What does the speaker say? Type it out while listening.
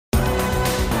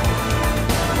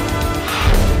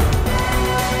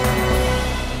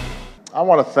I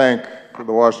want to thank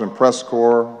the Washington Press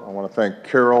Corps. I want to thank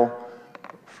Carol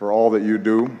for all that you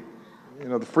do. You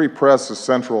know, the free press is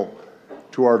central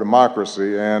to our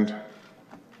democracy, and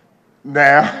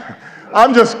nah,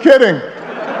 I'm just kidding.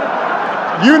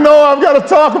 You know I've got to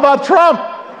talk about Trump.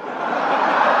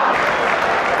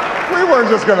 We weren't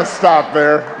just going to stop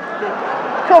there.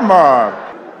 Come on.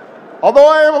 Although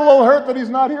I am a little hurt that he's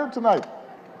not here tonight.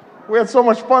 We had so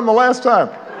much fun the last time.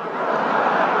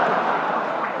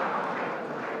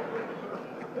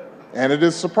 And it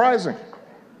is surprising.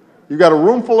 You've got a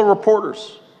room full of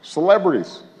reporters,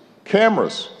 celebrities,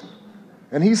 cameras,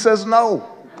 and he says no.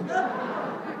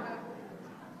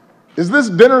 Is this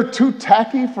dinner too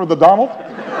tacky for the Donald?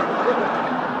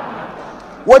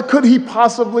 What could he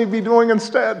possibly be doing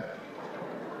instead?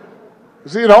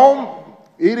 Is he at home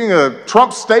eating a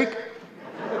Trump steak?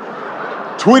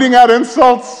 Tweeting out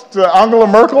insults to Angela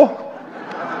Merkel?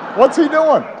 What's he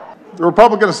doing? The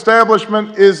Republican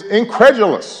establishment is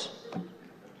incredulous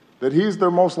that he's their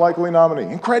most likely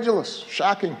nominee. Incredulous,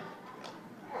 shocking.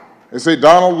 They say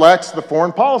Donald lacks the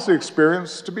foreign policy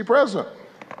experience to be president.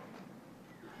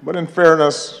 But in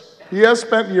fairness, he has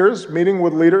spent years meeting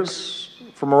with leaders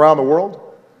from around the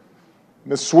world.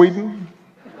 Miss Sweden,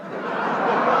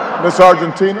 Miss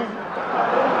Argentina,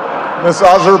 Miss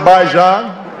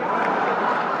Azerbaijan.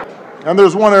 And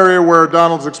there's one area where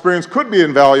Donald's experience could be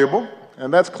invaluable,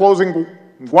 and that's closing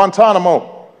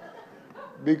Guantanamo.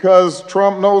 Because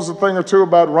Trump knows a thing or two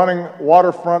about running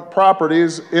waterfront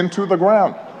properties into the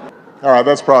ground. All right,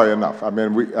 that's probably enough. I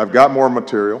mean, I've got more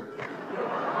material.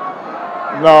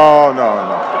 No.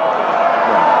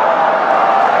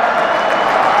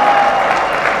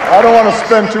 I don't want to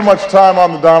spend too much time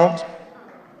on the Donald.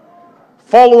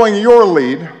 Following your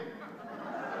lead,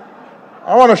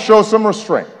 I want to show some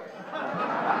restraint.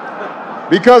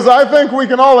 Because I think we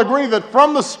can all agree that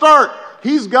from the start,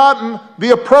 he's gotten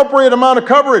the appropriate amount of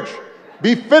coverage,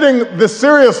 befitting the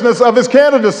seriousness of his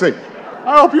candidacy.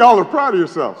 I hope you all are proud of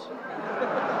yourselves.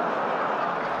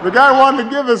 The guy wanted to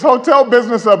give his hotel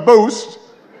business a boost,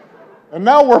 and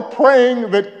now we're praying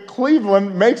that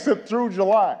Cleveland makes it through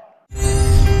July.